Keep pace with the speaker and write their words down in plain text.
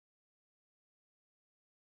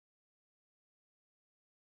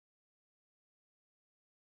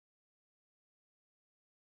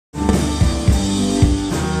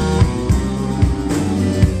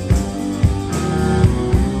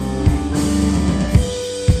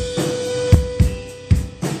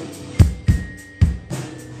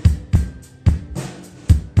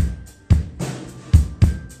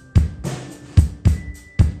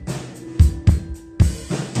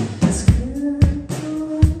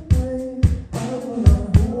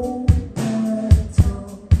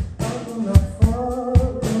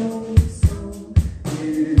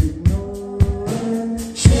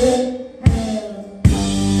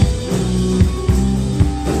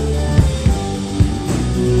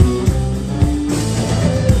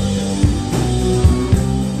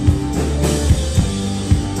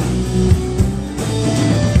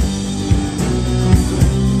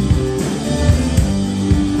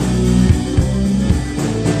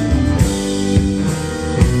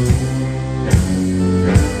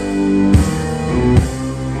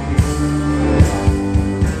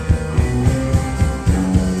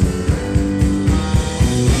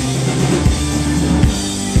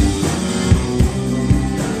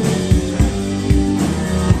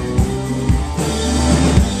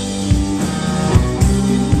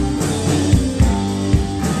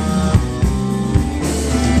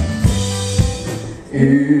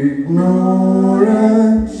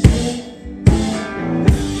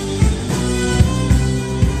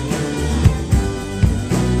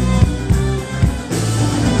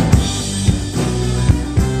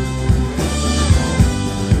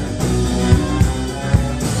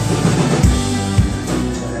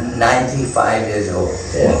95 years old.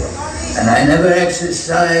 Yeah. And I never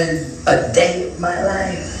exercised a day of my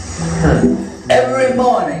life. Every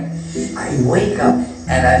morning I wake up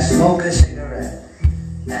and I smoke a cigarette.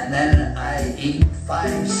 And then I eat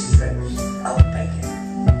 5 strips of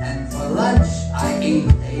bacon. And for lunch I eat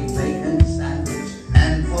a bacon sandwich.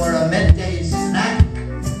 And for a midday snack,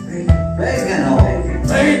 bacon, oh,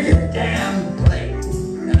 bacon, damn plate.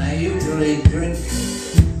 And I usually drink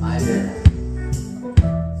my dinner.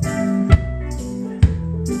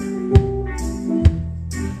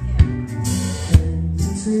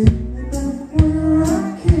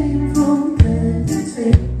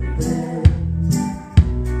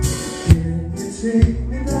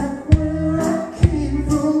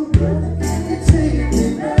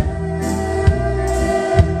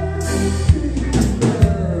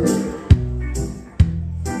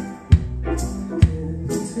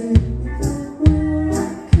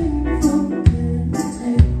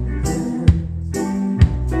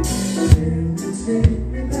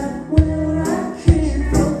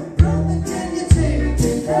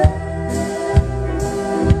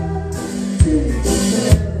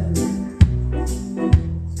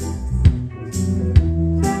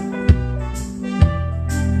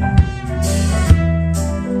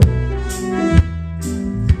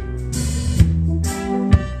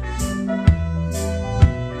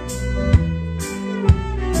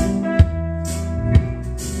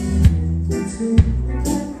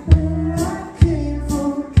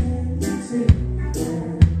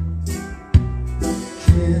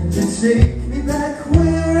 Take